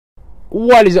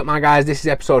What is up, my guys? This is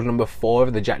episode number 4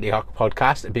 of the Jack D Harker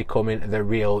podcast, Becoming the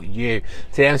Real You.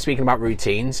 Today I'm speaking about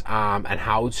routines and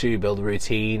how to build a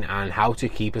routine and how to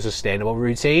keep a sustainable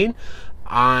routine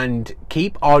and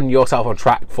keep on yourself on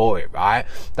track for it, right?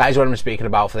 That is what I'm speaking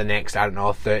about for the next,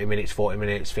 30 minutes, 40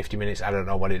 minutes, 50 minutes, I don't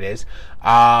know what it is.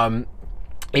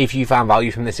 If you found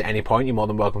value from this at any point, you're more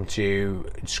than welcome to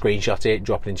screenshot it,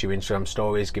 drop it into your Instagram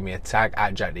stories, give me a tag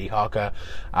at Jack D Harker.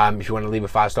 If you want to leave a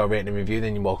 5-star rating and review,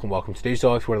 then you're welcome to do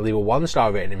so. If you want to leave a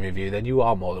 1-star rating and review, then you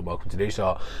are more than welcome to do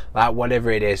so. Like, whatever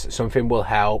it is, something will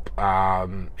help.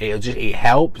 It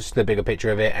helps the bigger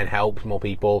picture of it and helps more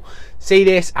people see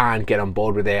this and get on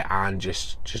board with it and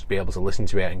just be able to listen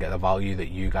to it and get the value that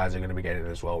you guys are going to be getting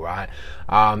as well, right?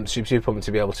 Super pumped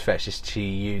to be able to fetch this to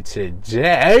you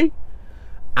today.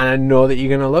 And I know that you're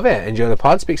going to love it. Enjoy the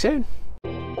pod. Speak soon.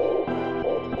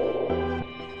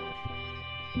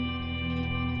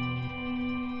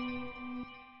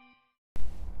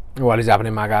 What is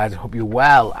happening, my guys? I hope you're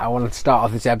well. I want to start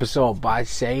off this episode by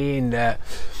saying that,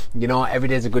 every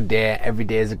day is a good day. Every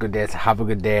day is a good day to have a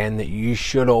good day, and that you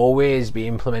should always be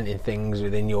implementing things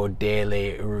within your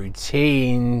daily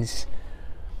routines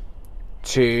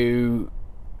to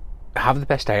have the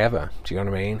best day ever. Do you know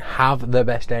what I mean? Have the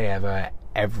best day ever.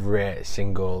 Every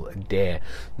single day,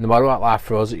 no matter what life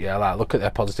throws at you. Like, look at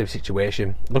the positive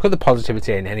situation, look at the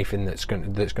positivity in anything that's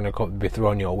going to be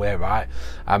thrown your way, right?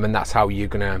 And that's how you're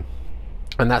gonna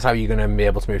be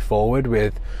able to move forward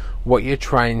with what you're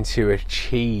trying to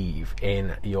achieve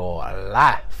in your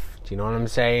life. Do you know what I'm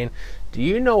saying? Do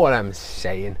you know what I'm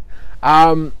saying?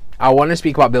 I want to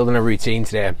speak about building a routine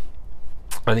today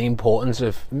and the importance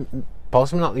of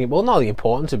the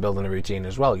importance of building a routine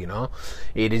as well.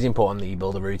 It is important that you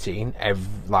build a routine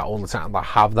all the time,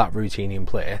 have that routine in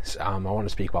place. I want to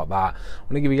speak about that. I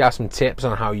want to give you guys some tips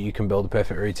on how you can build a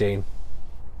perfect routine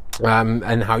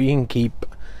and how you can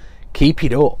keep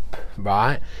it up,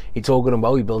 right? It's all good and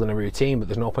well you building a routine, but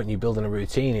there's no point in you building a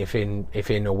routine if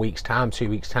in a week's time, 2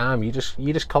 weeks time, you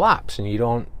just collapse and you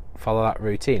don't follow that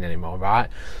routine anymore, right?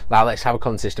 Like, let's have a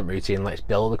consistent routine. Let's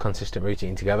build a consistent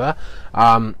routine together.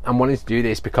 I'm wanting to do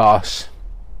this because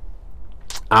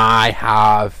I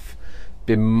have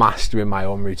been mastering my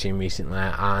own routine recently,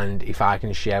 and if I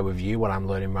can share with you what I'm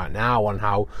learning right now on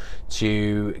how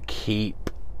to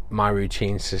keep my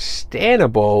routine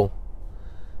sustainable,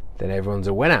 then everyone's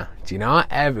a winner. Do you know?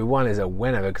 Everyone is a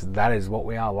winner, because that is what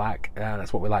we are like.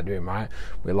 That's what we like doing, right?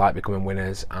 We like becoming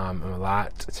winners, and we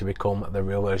like to become the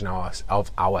real version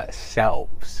of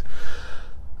ourselves.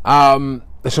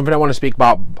 There's something I want to speak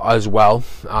about as well,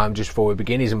 just before we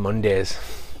begin, is Mondays.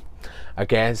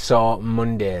 Okay, so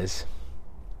Mondays.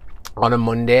 On a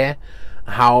Monday,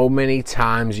 how many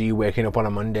times are you waking up on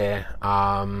a Monday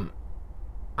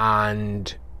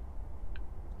and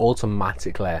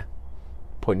automatically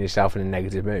putting yourself in a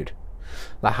negative mood?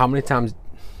 Like, how many times?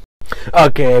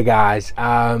 Okay, guys,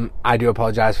 I do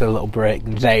apologise for the little break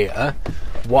there.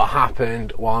 What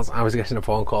happened was I was getting a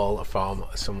phone call from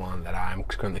someone that I'm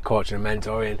currently coaching and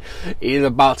mentoring. He's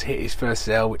about to hit his first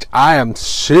sale, which I am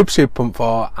super pumped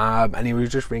for, and he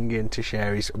was just ringing to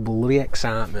share his bloody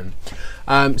excitement.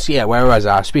 So yeah, where was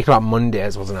I? Speaking about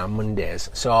Mondays, wasn't I?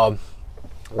 Mondays. So,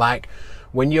 like,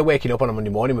 when you're waking up on a Monday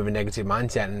morning with a negative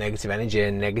mindset and negative energy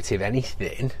and negative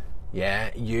anything, yeah,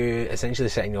 you're essentially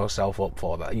setting yourself up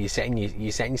for that. You're setting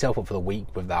yourself up for the week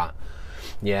with that.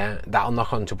 Yeah, that'll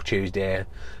knock on to Tuesday,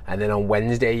 and then on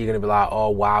Wednesday you're going to be like, oh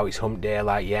wow, it's hump day,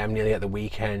 like, yeah, I'm nearly at the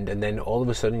weekend, and then all of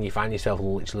a sudden you find yourself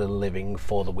literally living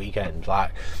for the weekend.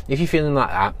 Like, if you're feeling like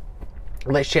that,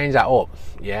 let's change that up.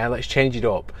 Yeah, let's change it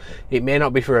up. It may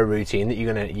not be for a routine that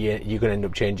you're gonna end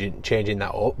up changing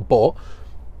that up, but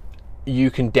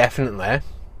you can definitely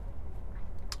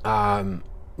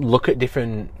look at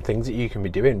different things that you can be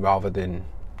doing rather than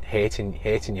hating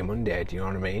your Monday. Do you know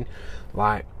what I mean?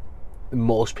 Like,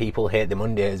 most people hate the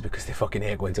Mondays because they fucking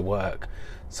hate going to work.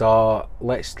 So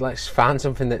let's find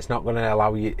something that's not going to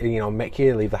allow you, make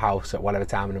you leave the house at whatever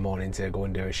time in the morning to go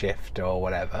and do a shift or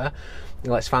whatever.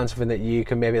 Let's find something that you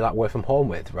can maybe like work from home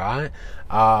with, right?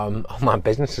 All my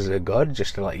businesses are good,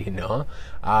 just to let you know.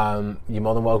 You're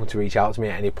more than welcome to reach out to me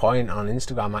at any point on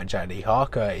Instagram at Jack D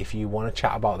Harker if you want to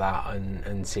chat about that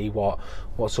and see what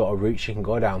sort of routes you can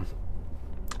go down.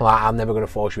 Like, I'm never going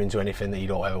to force you into anything that you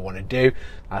don't ever want to do.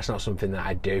 That's not something that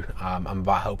I do. I'm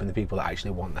about helping the people that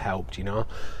actually want the help,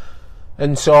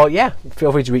 And so, yeah,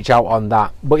 feel free to reach out on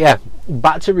that. But yeah,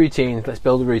 back to routines. Let's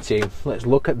build a routine. Let's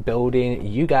look at building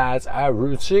you guys a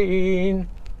routine.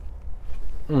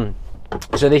 So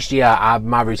this year,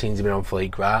 my routines have been on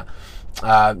fleek, right?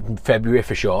 February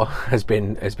for sure has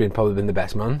probably been the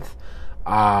best month.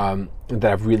 that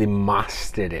I've really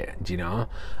mastered it, do you know?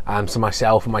 So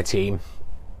myself and my team,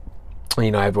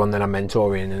 you know, everyone that I'm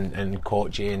mentoring and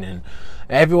coaching, and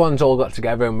everyone's all got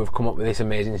together, and we've come up with this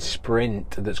amazing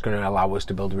sprint that's going to allow us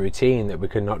to build a routine that we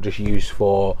can not just use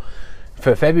for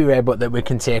February, but that we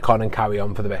can take on and carry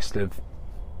on for the rest of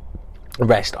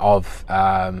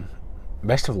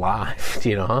life.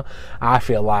 You know, I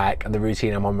feel like the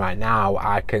routine I'm on right now,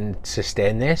 I can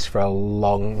sustain this for a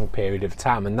long period of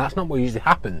time, and that's not what usually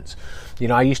happens. You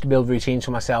know, I used to build routines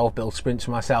for myself, build sprints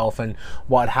for myself, and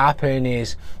what would happen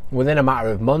is within a matter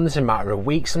of months, a matter of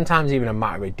weeks, sometimes even a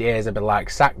matter of days, I'd be like,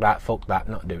 sack that, fuck that,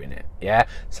 not doing it. Yeah,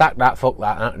 sack that, fuck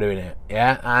that, not doing it.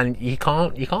 Yeah, and you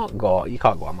can't go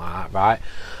on like that, right?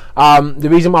 The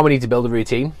reason why we need to build a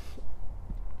routine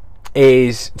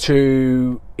is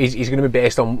going to be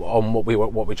based on what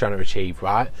we're trying to achieve,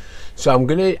 right? So I'm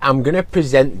gonna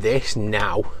present this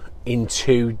now in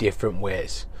two different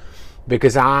ways,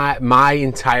 because my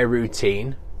entire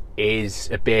routine is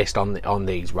based on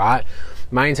these, right?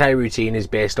 My entire routine is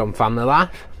based on family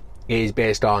life, it is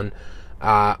based on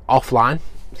offline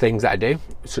things that I do,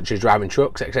 such as driving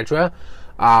trucks, etc.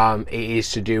 It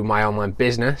is to do my online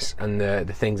business and the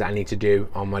things that I need to do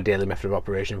on my daily method of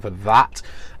operation for that,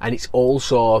 and it's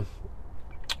also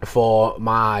for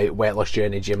my weight loss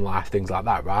journey, gym life, things like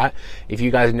that, right? If you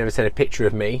guys have never seen a picture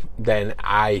of me, then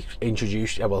I want to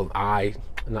introduce you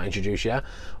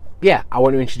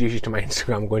to my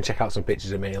Instagram. Go and check out some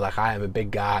pictures of me. Like, I am a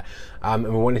big guy, and we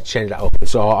wanted to change that up.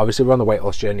 So obviously we're on the weight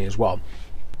loss journey as well.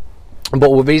 But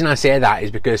the reason I say that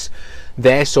is because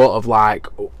they're sort of like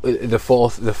the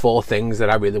four things that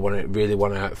I really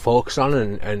want to focus on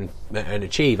and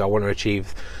achieve. I want to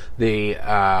achieve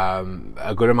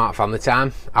a good amount of family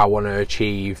time. I want to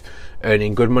achieve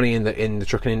earning good money in the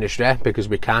trucking industry, because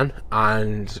we can,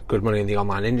 and good money in the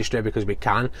online industry, because we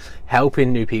can,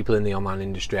 helping new people in the online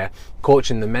industry,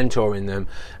 coaching them, mentoring them,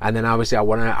 and then obviously I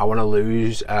want to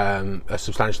lose a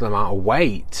substantial amount of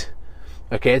weight,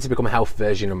 okay, to become a healthy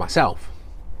version of myself.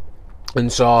 And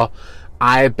so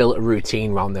I built a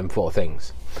routine around them four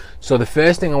things. So the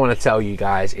first thing I want to tell you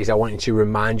guys is I want you to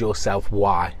remind yourself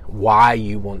why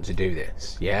you want to do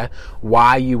this, yeah?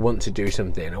 Why you want to do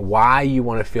something, why you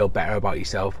want to feel better about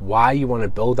yourself, why you want to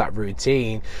build that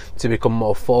routine to become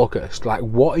more focused. Like,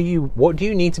 what do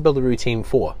you need to build a routine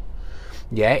for?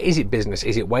 Yeah, is it business?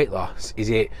 Is it weight loss? Is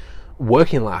it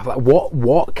working life? Like,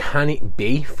 what can it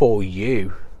be for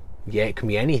you? Yeah, it can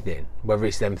be anything, whether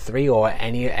it's them three or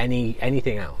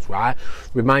anything else, right?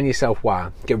 Remind yourself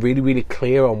why. Get really, really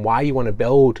clear on why you want to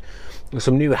build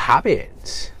some new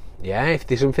habits. Yeah, if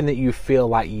there's something that you feel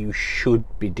like you should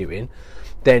be doing,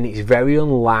 then it's very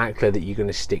unlikely that you're going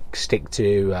to stick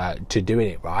to doing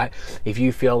it, right? If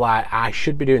you feel like, I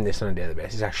should be doing this on a daily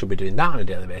basis, I should be doing that on a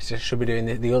daily basis, I should be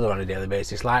doing the other on a daily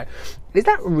basis, like, is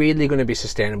that really going to be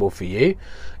sustainable for you?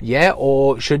 Yeah,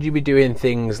 or should you be doing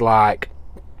things like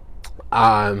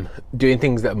doing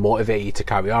things that motivate you to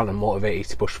carry on and motivate you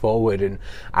to push forward, and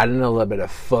adding a little bit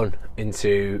of fun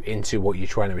into what you're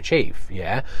trying to achieve,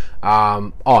 yeah,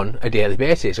 on a daily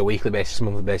basis, a weekly basis,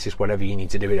 monthly basis, whatever you need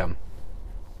to do it on.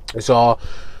 So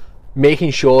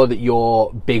making sure that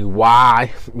your big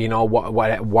why, you know,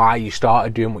 why you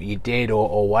started doing what you did,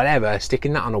 or whatever,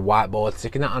 sticking that on a whiteboard,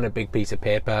 sticking that on a big piece of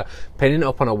paper, pinning it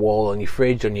up on a wall, on your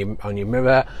fridge, on your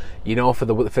mirror. You know, for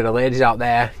the ladies out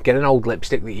there, get an old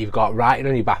lipstick that you've got, write it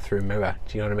on your bathroom mirror.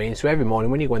 Do you know what I mean? So every morning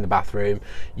when you go in the bathroom,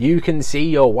 you can see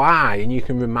your why, and you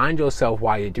can remind yourself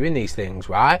why you're doing these things,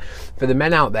 right? For the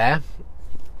men out there,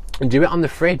 do it on the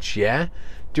fridge, yeah?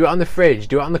 Do it on the fridge,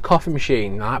 do it on the coffee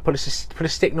machine, right? Put a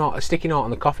sticky note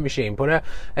on the coffee machine, put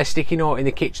a sticky note in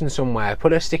the kitchen somewhere,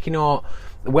 put a sticky note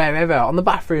wherever, on the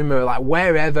bathroom mirror, like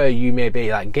wherever you may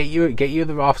be. Like, get you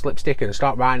the Ralph's lipstick and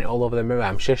start writing it all over the mirror.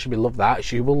 I'm sure she will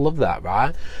love that,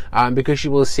 right? Because she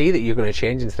will see that you're going to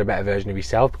change into a better version of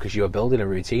yourself, because you're building a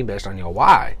routine based on your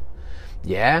why.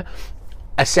 Yeah?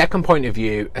 A second point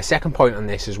on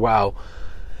this as well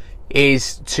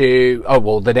is to,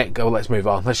 let's move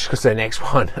on. Let's just go to the next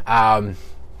one.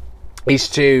 Is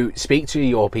to speak to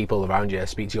your people around you,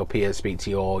 speak to your peers, speak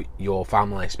to your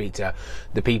family, speak to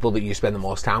the people that you spend the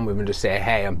most time with, and just say,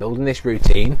 hey, I'm building this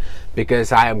routine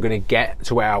because I am going to get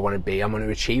to where I want to be. I'm going to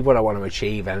achieve what I want to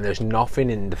achieve, and there's nothing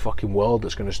in the fucking world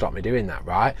that's going to stop me doing that,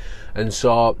 right? And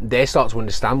so they start to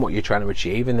understand what you're trying to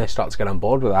achieve, and they start to get on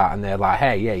board with that, and they're like,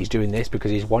 hey, yeah, he's doing this because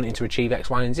he's wanting to achieve X,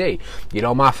 Y, and Z. You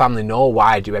know, my family know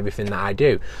why I do everything that I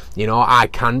do. You know, I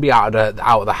can be out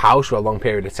of the house for a long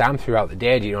period of time throughout the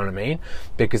day. Do you know what I mean?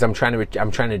 Because I'm trying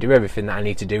to do everything that I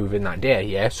need to do within that day.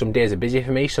 Yeah, some days are busy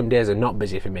for me, some days are not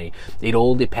busy for me. It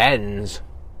all depends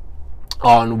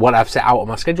on what I've set out on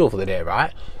my schedule for the day,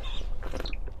 right?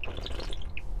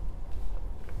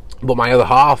 But my other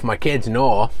half, my kids,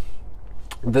 know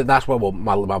that's where, well,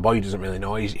 my boy doesn't really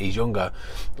know, he's younger.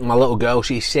 My little girl,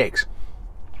 she's 6.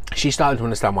 She's starting to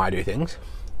understand why I do things.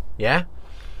 Yeah?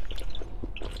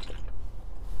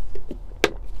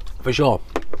 For sure.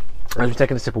 I was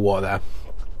taking a sip of water there.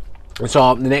 And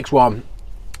so the next one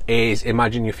is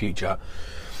imagine your future.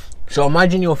 So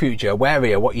imagine your future. Where are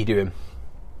you? What are you doing?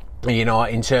 You know,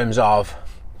 in terms of,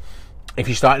 if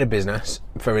you started a business,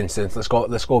 for instance, let's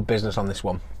go business on this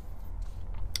one.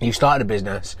 You started a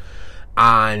business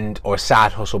or a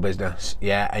side hustle business,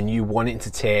 yeah, and you want it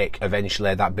to take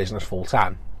eventually that business full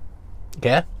time.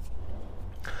 Okay?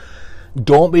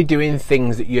 Don't be doing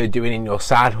things that you're doing in your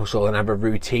side hustle and have a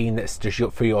routine that's just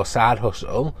for your side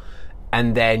hustle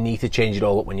and then need to change it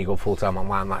all up when you go full time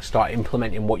online. Like, start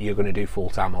implementing what you're going to do full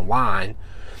time online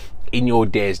in your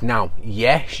days now.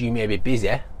 Yes, you may be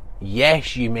busy.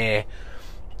 Yes, you may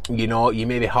be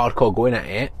hardcore going at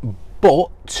it,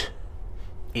 but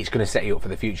it's going to set you up for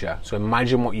the future. So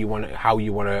imagine what you want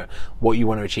to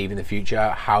achieve in the future,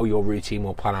 how your routine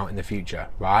will plan out in the future,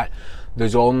 right?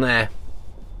 There's only,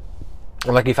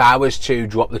 like, if I was to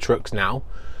drop the trucks now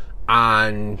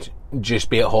and just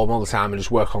be at home all the time and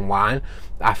just work online,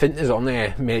 I think there's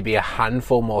only maybe a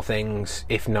handful more things,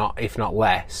 if not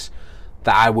less,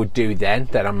 that I would do then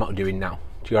that I'm not doing now.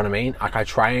 Do you know what I mean? Like, I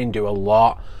try and do a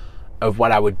lot of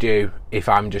what I would do if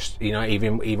I'm just, you know,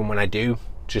 even when I do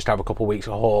just have a couple of weeks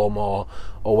at home or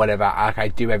whatever, like, I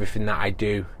do everything that I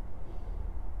do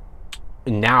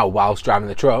now whilst driving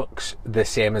the trucks the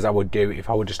same as I would do if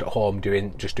I were just at home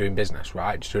doing business,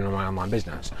 right? Just doing my online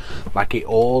business. Like, it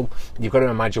all, you've got to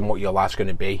imagine what your life's going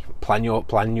to be. Plan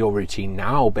your routine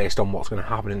now based on what's going to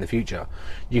happen in the future.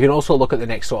 You can also look at the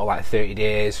next sort of like 30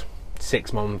 days,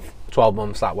 6 months, 12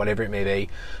 months, like whatever it may be,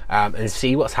 and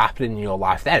see what's happening in your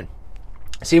life then.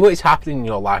 See what is happening in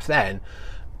your life then,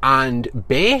 and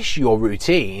base your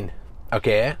routine,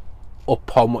 okay,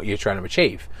 upon what you're trying to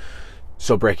achieve.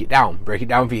 So break it down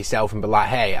for yourself and be like,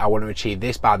 hey, I want to achieve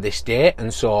this by this date,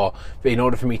 and so in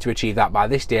order for me to achieve that by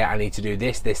this date, I need to do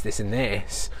this, this, this, and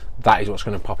this. That is what's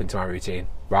going to pop into my routine,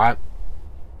 right?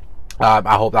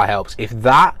 I hope that helps. If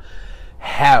that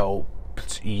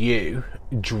helped you,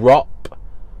 drop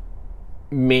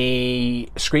me,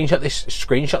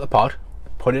 screenshot the pod,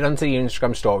 put it onto your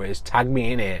Instagram stories, tag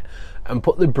me in it, and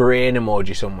put the brain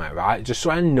emoji somewhere, right? Just so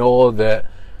I know that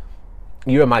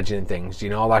you're imagining things, you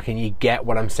know, like, and you get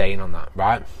what I'm saying on that,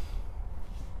 right?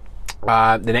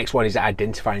 The next one is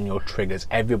identifying your triggers.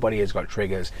 Everybody has got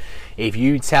triggers. If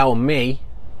you tell me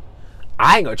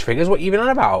I ain't got triggers, what are you even on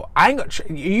about?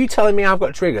 You telling me I've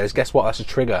got triggers, guess what? That's a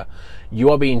trigger.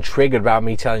 You are being triggered by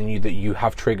me telling you that you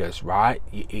have triggers, right?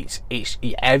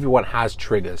 Everyone has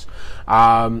triggers.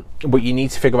 But you need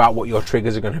to figure out what your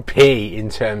triggers are going to be in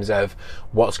terms of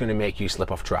what's going to make you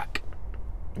slip off track.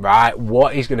 Right?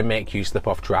 What is going to make you slip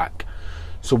off track?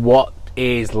 So what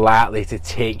is likely to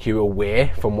take you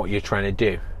away from what you're trying to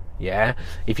do? Yeah?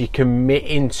 If you're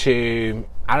committing to,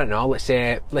 I don't know, let's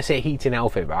say eating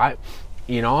healthy, right?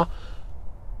 You know,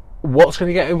 what's going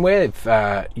to get in the way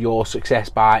of your success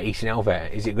by eating healthy?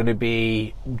 Is it going to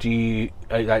be,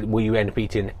 will you end up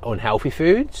eating unhealthy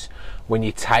foods when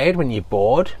you're tired, when you're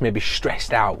bored, maybe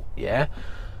stressed out? Yeah?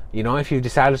 You know, if you've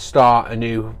decided to start a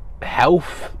new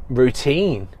health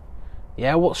routine,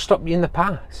 yeah, what stopped you in the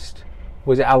past?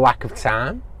 Was it a lack of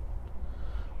time?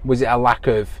 Was it a lack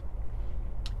of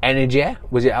energy?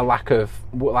 Was it a lack of,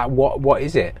 like, what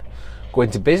is it?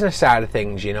 Going to business side of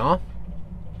things, you know,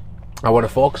 I want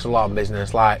to focus a lot on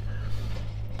business, like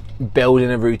building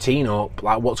a routine up.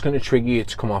 Like, what's going to trigger you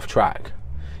to come off track?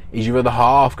 Is your other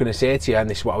half going to say to you, and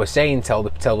this is what I was saying, tell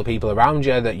the people around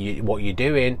you that what you're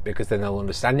doing, because then they'll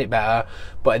understand it better.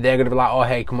 But they're going to be like, oh,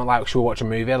 hey, come on, like, should we watch a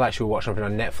movie? Like, should we watch something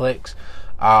on Netflix?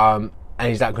 And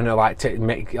is that going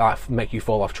to make you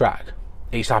fall off track?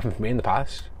 It's happened for me in the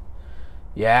past.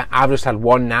 Yeah, I've just had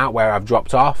one night where I've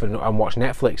dropped off and watched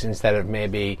Netflix instead of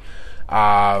maybe,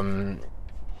 I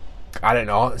don't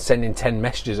know, sending 10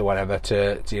 messages or whatever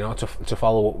to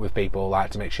follow up with people,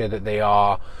 like, to make sure that they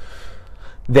are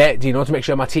there, you know, to make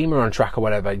sure my team are on track or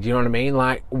whatever. Do you know what I mean?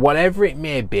 Like, whatever it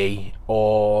may be,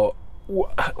 or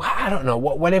I don't know,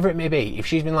 whatever it may be. If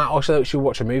she's been like, oh, so she'll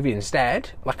watch a movie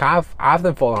instead, like, I've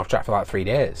then fallen off track for like 3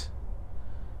 days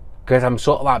because I'm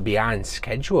sort of like behind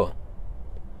schedule.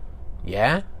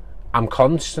 Yeah, I'm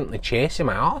constantly chasing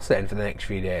my arse then for the next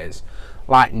few days.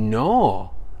 Like,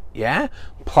 no, yeah,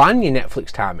 plan your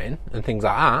Netflix time in and things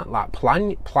like that. Like,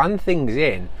 plan things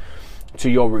in to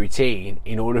your routine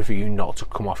in order for you not to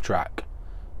come off track.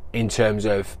 in terms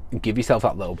of give yourself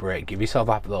that little break, give yourself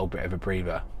that little bit of a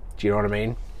breather. Do you know what I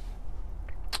mean?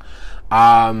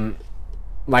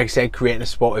 Like I said, creating a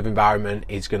supportive environment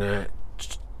is going to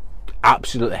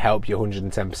absolutely help you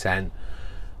 110%.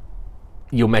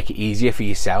 You'll make it easier for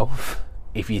yourself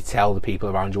if you tell the people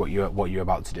around you what you're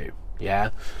about to do.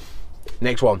 Yeah.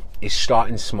 Next one is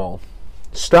starting small.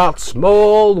 Start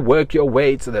small, work your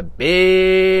way to the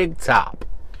big top.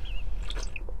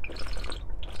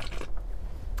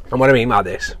 And what I mean by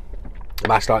this,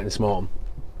 by starting small,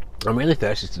 I'm really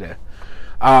thirsty today.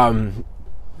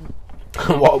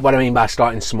 What I mean by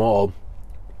starting small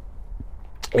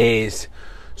is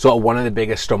sort of one of the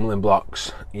biggest stumbling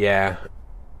blocks, yeah,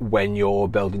 when you're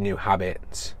building new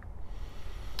habits,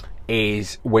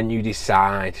 is when you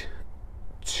decide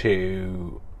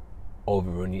to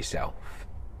overrun yourself.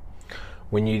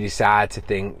 When you decide to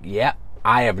think, yeah,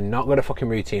 I have not got a fucking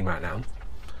routine right now.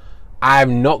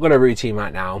 I'm not got a routine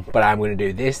right now, but I'm going to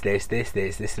do this, and this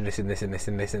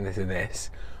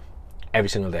every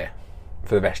single day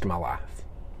for the rest of my life.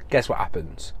 Guess what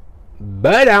happens?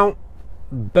 Burn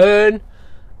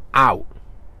out.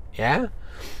 Yeah?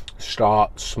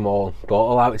 Start small.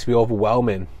 Don't allow it to be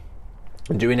overwhelming.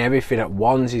 Doing everything at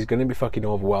once is going to be fucking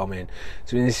overwhelming.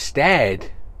 So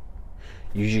instead,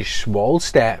 use your small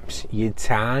steps, your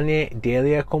tiny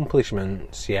daily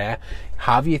accomplishments, yeah?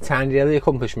 Have your tiny daily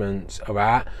accomplishments,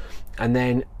 alright? And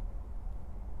then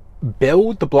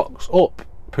build the blocks up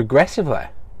progressively,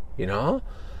 you know?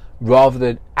 Rather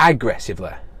than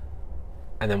aggressively.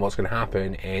 And then what's going to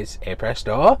happen is, hey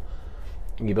presto,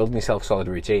 you're building yourself a solid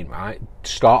routine, right?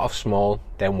 Start off small,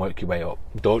 then work your way up.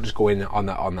 Don't just go in on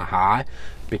the high,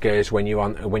 because when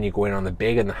you're going on the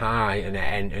big and the high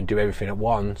and do everything at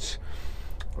once,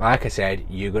 like I said,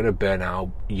 you're going to burn out.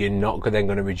 You're not then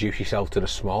going to reduce yourself to the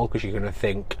small, because you're going to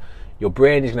think, your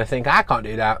brain is going to think, I can't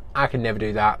do that, I can never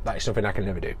do that, that's something I can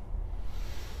never do.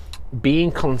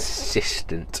 Being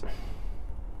consistent.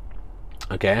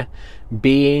 Okay?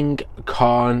 Being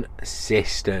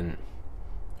consistent.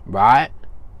 Right?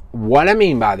 What I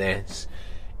mean by this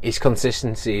is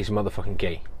consistency is motherfucking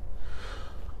key.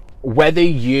 Whether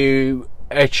you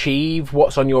achieve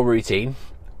what's on your routine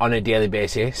on a daily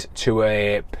basis to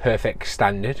a perfect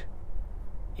standard,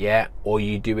 yeah, or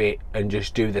you do it and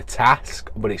just do the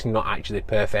task, but it's not actually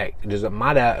perfect, it doesn't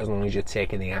matter as long as you're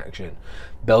taking the action.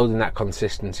 Building that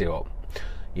consistency up,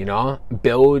 you know,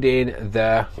 building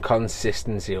the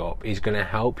consistency up is going to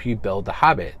help you build the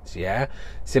habits, yeah.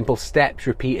 Simple steps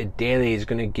repeated daily is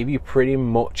going to give you pretty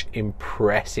much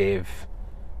impressive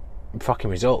fucking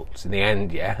results in the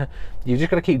end, yeah. You've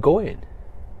just got to keep going.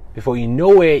 Before you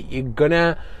know it, you're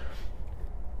gonna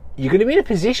be in a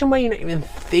position where you're not even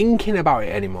thinking about it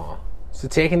anymore. So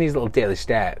taking these little daily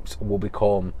steps will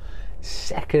become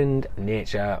second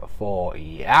nature for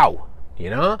you.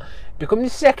 You know, becoming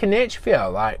second nature for you.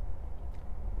 Like,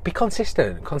 be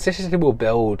consistent. Consistency will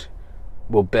build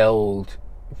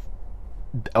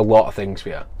a lot of things for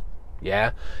you.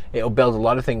 Yeah, it'll build a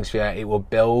lot of things for you. It will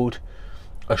build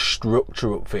a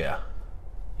structure up for you.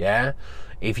 Yeah.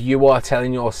 If you are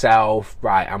telling yourself,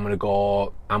 right, I'm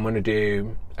going to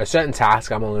do a certain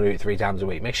task, I'm only going to do it 3 times a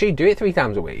week. Make sure you do it 3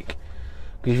 times a week.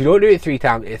 Because if you don't do it three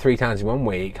times in 1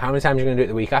 week, how many times are you going to do it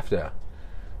the week after?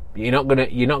 You're not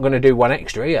gonna do one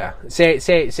extra, yeah. Say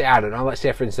I don't know, let's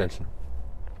say for instance,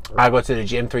 I go to the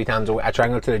gym 3 times a week. I try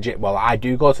and go to the gym. Well, I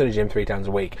do go to the gym 3 times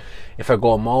a week. If I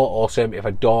go more, awesome. If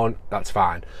I don't, that's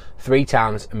fine. 3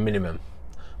 times minimum.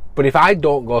 But if I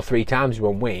don't go 3 times in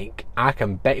 1 week, I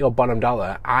can bet your bottom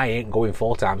dollar I ain't going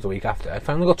 4 times the week after. If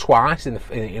I only go twice in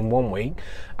 1 week,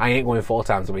 I ain't going 4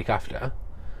 times the week after.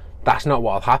 That's not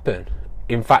what'll happen.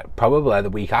 In fact, probably the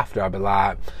week after, I'll be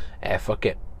like, fuck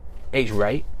it. It's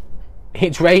right.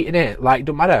 It's right, innit? Like,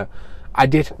 don't matter. I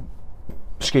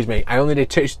only did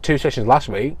two sessions last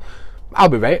week. I'll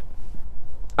be right.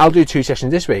 I'll do 2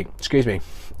 sessions this week. Excuse me.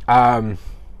 Like,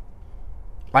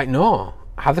 no.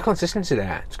 Have the consistency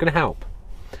there. It's going to help.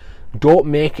 Don't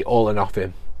make it all or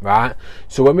nothing, right?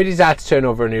 So when we decide to turn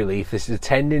over a new leaf, this is a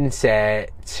tendency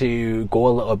to go a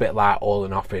little bit like all or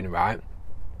nothing, right?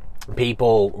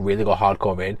 People really go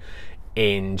hardcore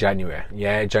in January.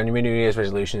 Yeah, January New Year's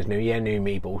resolutions, New Year, New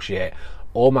Me bullshit.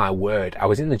 Oh my word. I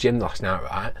was in the gym last night,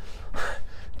 right?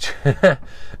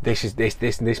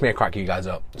 This may crack you guys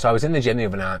up. So I was in the gym the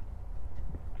other night.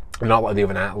 Not like the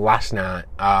other night, last night.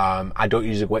 I don't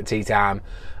usually go at tea time,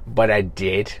 but I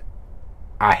did.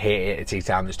 I hate it at tea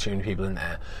time, there's too many people in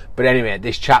there. But anyway,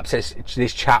 this chap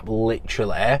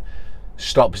literally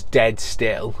stops dead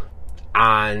still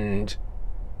and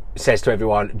says to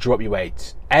everyone, drop your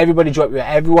weights. Everybody drop your weights.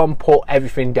 Everyone put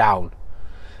everything down.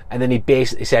 And then he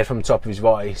basically said from the top of his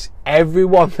voice,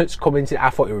 everyone that's come into, I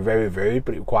thought it was very rude,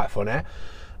 but it was quite funny.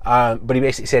 But he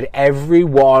basically said,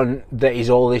 everyone that is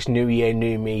all this new year,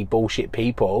 new me bullshit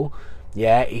people,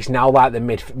 yeah, it's now like the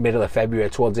middle of February,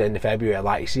 towards the end of February,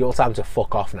 like, it's your time to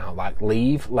fuck off now. Like,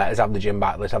 leave, let us have the gym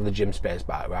back, let's have the gym space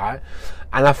back, right?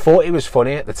 And I thought it was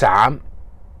funny at the time,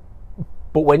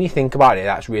 but when you think about it,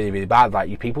 that's really, really bad. Like,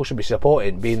 you people should be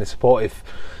supporting, being supportive,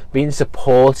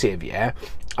 yeah.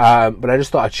 But I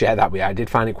just thought I'd share that with you. I did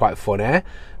find it quite funny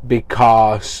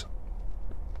because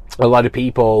a lot of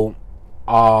people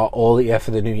are all here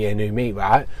for the new year, new me,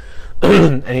 right?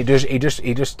 And he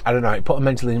just, I don't know, it put a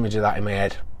mental image of that in my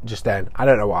head just then. I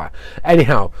don't know why.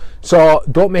 Anyhow, so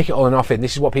don't make it all or nothing.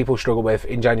 This is what people struggle with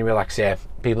in January. Like I say,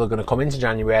 people are going to come into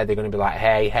January, they're going to be like,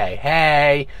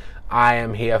 hey, I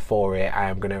am here for it. I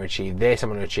am going to achieve this, I'm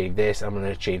going to achieve this, I'm going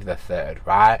to achieve the third,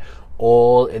 right?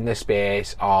 All in the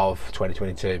space of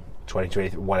 2022,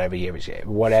 2023, whatever year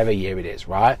it is,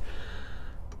 right?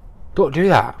 Don't do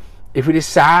that. If we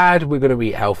decide we're going to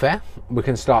eat healthy, we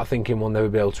can start thinking we'll never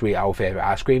be able to eat our favourite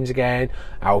ice creams again,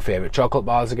 our favourite chocolate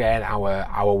bars again,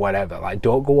 our whatever. Like,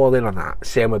 don't go all in on that.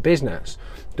 Same with business.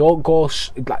 Don't go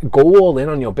all in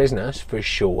on your business for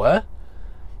sure,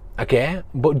 okay?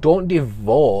 But don't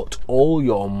devote all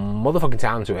your motherfucking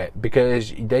time to it,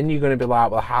 because then you're going to be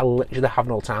like, well, I literally have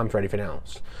no time for anything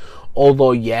else.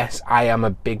 Although, yes, I am a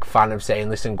big fan of saying,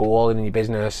 listen, go all in your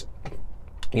business,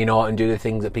 you know, and do the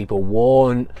things that people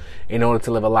want in order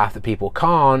to live a life that people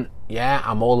can't. Yeah,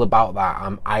 I'm all about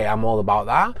that. I am all about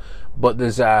that. But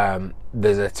there's a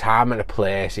time and a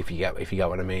place, if you get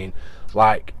what I mean.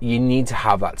 Like, you need to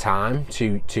have that time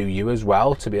to you as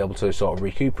well, to be able to sort of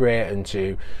recuperate and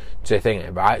to think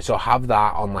it, right? So have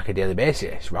that on like a daily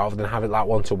basis rather than have it like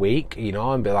once a week, you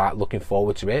know, and be like looking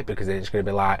forward to it, because then it's going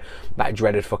to be like that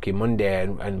dreaded fucking Monday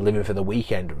and living for the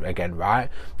weekend again, right?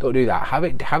 Don't do that. Have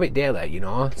it daily, you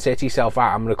know. Say to yourself,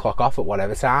 right, I'm going to clock off at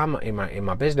whatever time in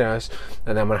my business,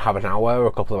 and then I'm going to have an hour or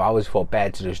a couple of hours before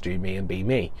bed to just do me and be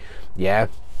me. Yeah.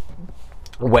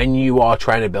 When you are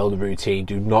trying to build a routine,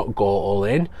 do not go all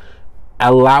in.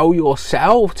 Allow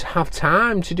yourself to have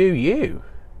time to do you.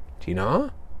 Do you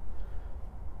know?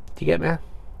 Do you get me?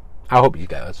 I hope you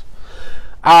get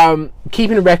it.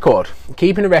 Keeping a record,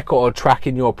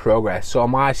 tracking your progress. So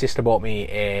my sister bought me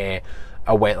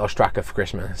a weight loss tracker for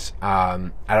Christmas. I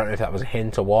don't know if that was a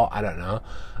hint or what. I don't know.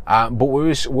 But we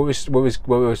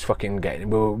was fucking getting.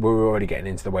 We were already getting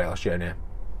into the weight loss journey,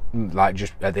 like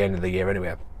just at the end of the year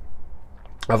anyway,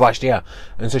 of last year.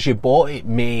 And so she bought it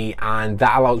me, and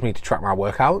that allows me to track my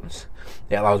workouts.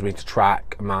 It allows me to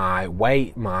track my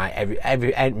weight, my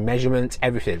every measurements,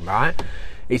 everything, right?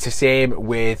 It's the same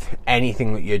with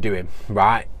anything that you're doing,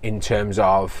 right? In terms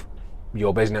of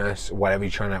your business, whatever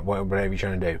you're trying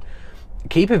to do.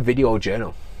 Keep a video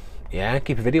journal. Yeah,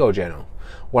 keep a video journal.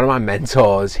 One of my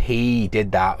mentors, he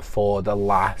did that for the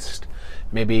last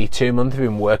maybe 2 months of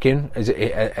him working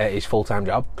at his full-time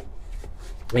job.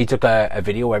 He took a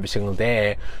video every single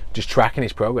day, just tracking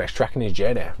his progress, tracking his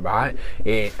journey, right?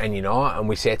 And you know, and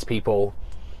we say to people,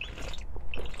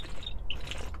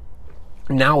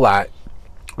 now, like,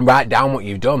 write down what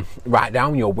you've done, write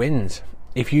down your wins.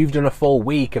 If you've done a full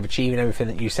week of achieving everything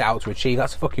that you set out to achieve,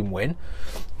 that's a fucking win.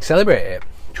 Celebrate it,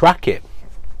 track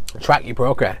your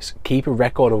progress, keep a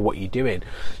record of what you're doing.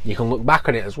 You can look back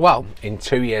on it as well in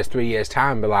 2 years, 3 years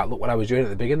time, be like, look what I was doing at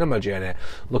the beginning of my journey,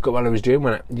 look at what I was doing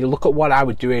you look at what I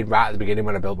was doing right at the beginning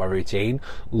when I built my routine,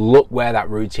 look where that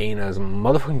routine has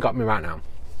motherfucking got me right now.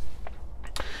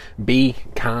 Be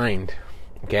kind,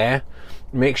 okay?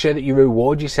 Make sure that you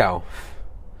reward yourself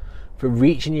for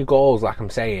reaching your goals, like I'm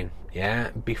saying. Yeah,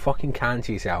 be fucking kind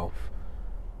to yourself.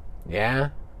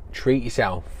 Yeah, treat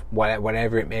yourself,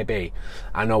 whatever it may be.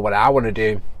 I know what I want to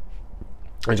do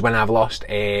is when I've lost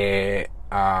I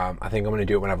think I'm going to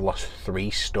do it when I've lost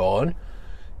 3 stone,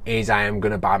 is I am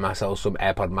going to buy myself some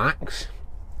AirPod Max,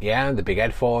 yeah, the big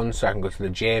headphones, so I can go to the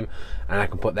gym and I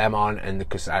can put them on, and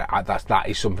because that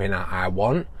is something that I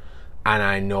want, and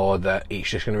I know that it's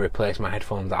just going to replace my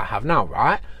headphones that I have now,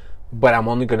 right? But I'm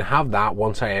only going to have that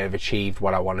once I have achieved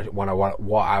what I want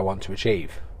to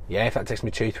achieve. Yeah, if that takes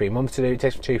me 2-3 months to do, it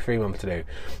takes me 2-3 months to do. It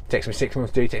takes me 6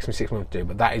 months to do, it takes me 6 months to do.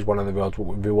 But that is one of the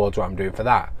rewards what I'm doing for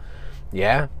that.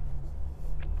 Yeah?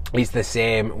 It's the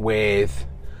same with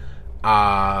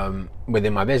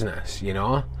within my business, you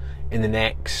know? In the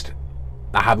next,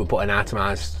 I haven't put an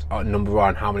itemized number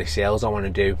on how many sales I want to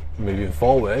do moving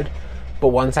forward. But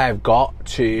once I've got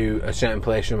to a certain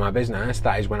place in my business,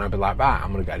 that is when I'll be like, right,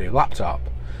 I'm going to get a new laptop.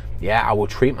 Yeah, I will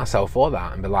treat myself for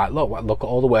that and be like, look at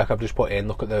all the work I've just put in.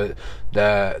 Look at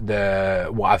the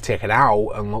what I've taken out,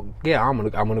 and look, yeah, I'm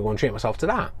gonna go and treat myself to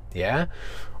that. Yeah,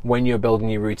 when you're building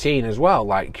your routine as well,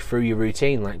 like through your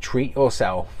routine, like treat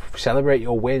yourself, celebrate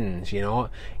your wins. You know,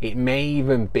 it may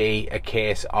even be a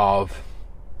case of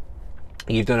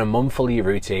you've done a month full of your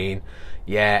routine,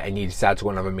 yeah, and you decide to go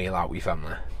and have a meal out with your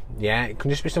family. Yeah, it can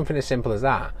just be something as simple as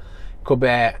that. Could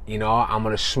be, you know, I'm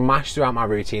going to smash throughout my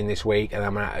routine this week, and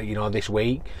I'm going to, you know, this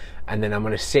week, and then I'm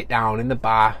going to sit down in the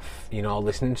bath, you know,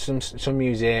 listening to some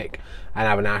music, and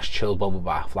have a nice chill bubble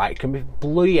bath. Like, it can be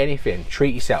bloody anything.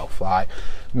 Treat yourself. Like,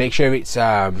 make sure it's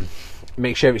something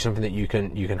that you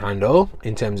can handle,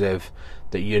 in terms of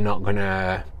that you're not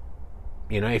gonna,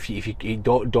 you know, if you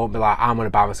don't be like, I'm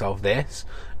gonna buy myself this,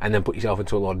 and then put yourself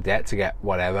into a lot of debt to get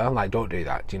whatever. Like, don't do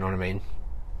that. Do you know what I mean?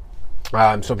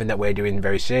 Something that we're doing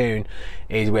very soon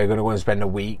is we're going to go and spend a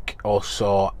week or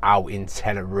so out in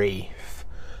Tenerife.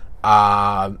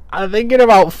 I'm thinking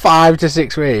about 5 to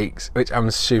 6 weeks, which I'm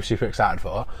super excited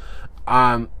for.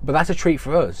 But that's a treat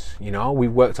for us. You know,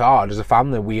 we've worked hard as a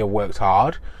family. We have worked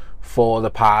hard for the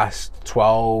past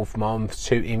 12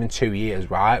 months, even 2 years,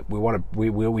 right? We want to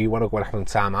go and have some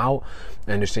time out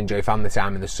and just enjoy family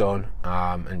time in the sun,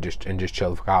 and just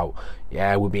chill the fuck out.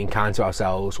 Yeah, we're being kind to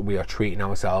ourselves. We are treating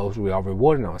ourselves. We are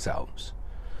rewarding ourselves.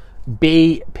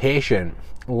 Be patient.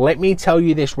 Let me tell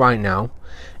you this right now.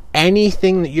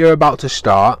 Anything that you're about to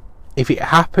start, if it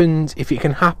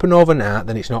can happen overnight,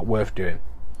 then it's not worth doing.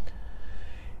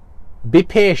 Be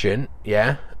patient,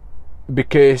 yeah,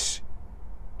 because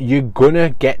you're gonna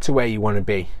get to where you want to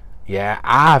be. Yeah,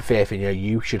 I have faith in you.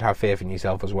 You should have faith in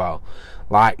yourself as well.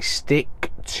 Like,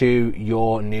 stick to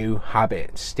your new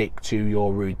habits, stick to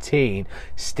your routine,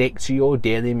 stick to your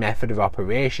daily method of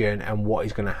operation, and what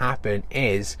is going to happen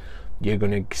is you're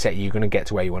going to get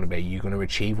to where you want to be. You're going to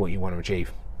achieve what you want to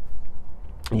achieve.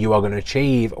 You are going to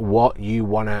achieve what you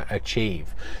want to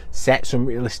achieve. Set some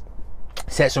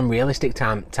realistic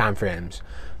time frames.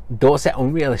 Don't set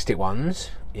unrealistic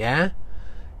ones. Yeah.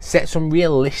 Set some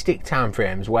realistic time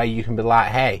frames where you can be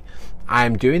like, hey,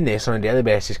 I'm doing this on a daily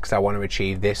basis because I want to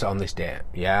achieve this on this day.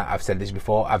 Yeah, I've said this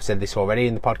before. I've said this already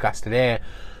in the podcast today.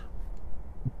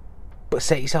 But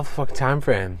set yourself fucking time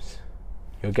frames.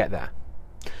 You'll get there.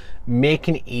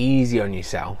 Making it easy on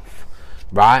yourself,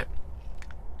 right?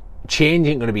 Change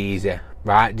ain't going to be easy,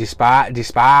 right? Despite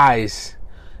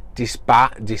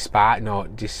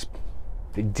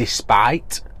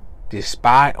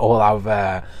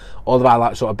all of our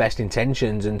like sort of best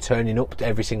intentions and turning up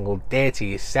every single day to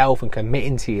yourself and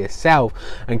committing to yourself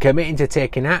and committing to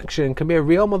taking action can be a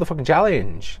real motherfucking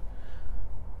challenge.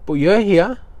 But you're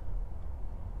here.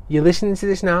 You're listening to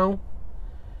this now.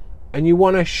 And you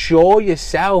want to show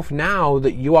yourself now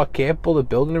that you are capable of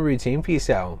building a routine for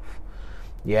yourself.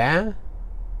 Yeah?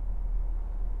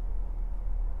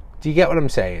 Do you get what I'm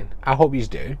saying? I hope you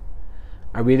do.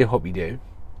 I really hope you do.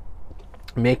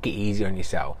 Make it easy on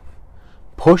yourself.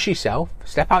 Push yourself,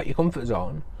 step out your comfort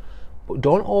zone, but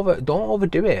don't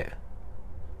overdo it.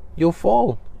 You'll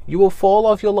fall. You will fall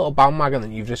off your little bandwagon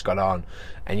that you've just got on,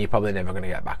 and you're probably never going to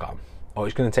get back on. Or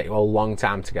it's going to take you a long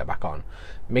time to get back on.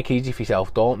 Make it easy for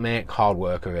yourself. Don't make hard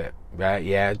work of it. Right?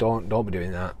 Yeah, don't be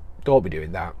doing that. Don't be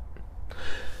doing that.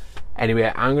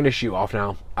 Anyway, I'm going to shoot off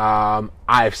now.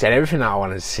 I've said everything that I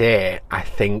want to say, I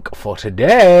think, for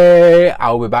today.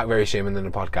 I'll be back very soon within the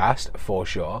podcast, for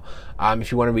sure.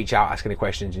 If you want to reach out, ask any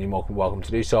questions, and you're more than welcome to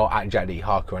do so at Jack D.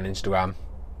 Harker on Instagram.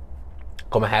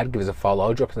 Come ahead, give us a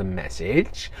follow, drop us a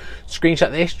message.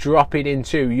 Screenshot this, drop it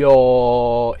into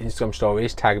your Instagram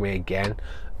stories, tag me again.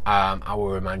 I will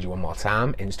remind you one more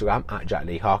time. Instagram at Jack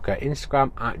D. Harker.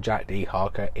 Instagram at Jack D.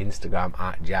 Harker. Instagram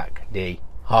at Jack D.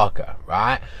 Harker,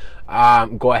 right?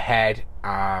 Go ahead,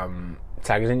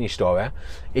 tag us in your story.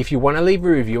 If you want to leave a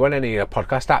review on any of the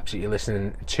podcast apps that you're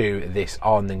listening to this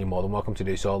on, then you're more than welcome to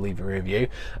do so. Leave a review.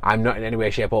 I'm not in any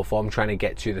way, shape or form trying to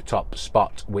get to the top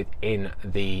spot within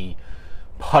the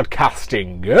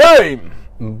podcasting game,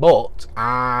 but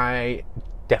I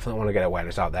definitely want to get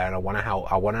awareness out there, and I want to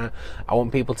help. I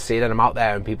want people to see that I'm out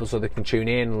there, and people so they can tune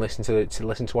in and listen to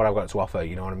what I've got to offer.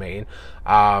 You know what I mean?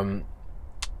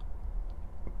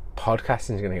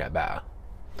 Podcasting is going to get better.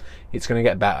 It's going to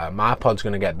get better. My pod's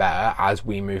going to get better as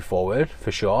we move forward,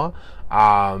 for sure.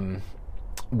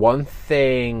 One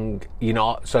thing, you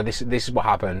know, so this is what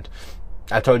happened.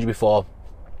 I told you before,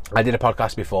 I did a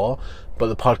podcast before, but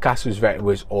the podcast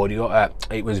was audio.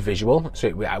 It was visual.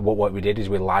 So what we did is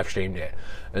we live streamed it.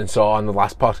 And so on the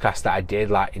last podcast that I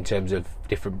did, like in terms of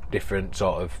different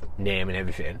sort of name and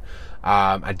everything,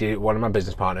 I did it with one of my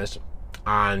business partners,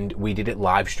 and we did it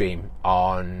live stream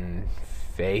on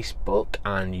Facebook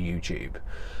and YouTube,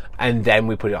 and then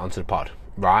we put it onto the pod,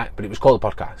 right? But it was called a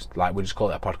podcast, like we just call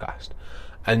it a podcast.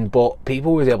 But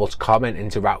people was able to comment,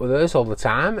 interact with us all the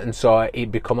time, and so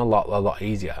it become a lot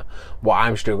easier. What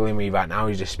I'm struggling with right now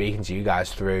is just speaking to you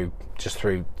guys through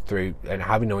and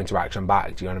having no interaction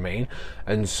back. Do you know what I mean?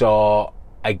 And so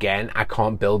again, I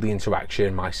can't build the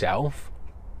interaction myself.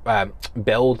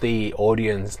 Build the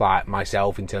audience like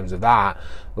myself in terms of that.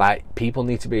 Like, people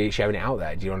need to be sharing it out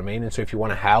there. Do you know what I mean? And so if you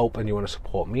want to help and you want to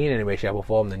support me in any way, shape or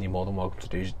form, then you're more than welcome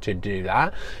to do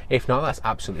that. If not, that's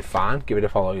absolutely fine. Give it a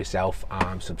follow yourself,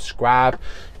 subscribe,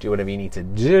 do whatever you need to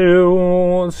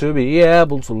do to be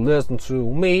able to listen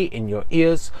to me in your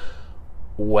ears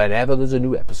whenever there's a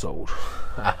new episode.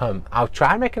 I'll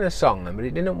try making a song, but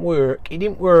it didn't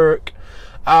work.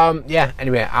 Yeah,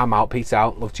 anyway, I'm out. Peace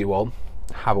out. Love to you all.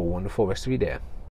 Have a wonderful rest of your day.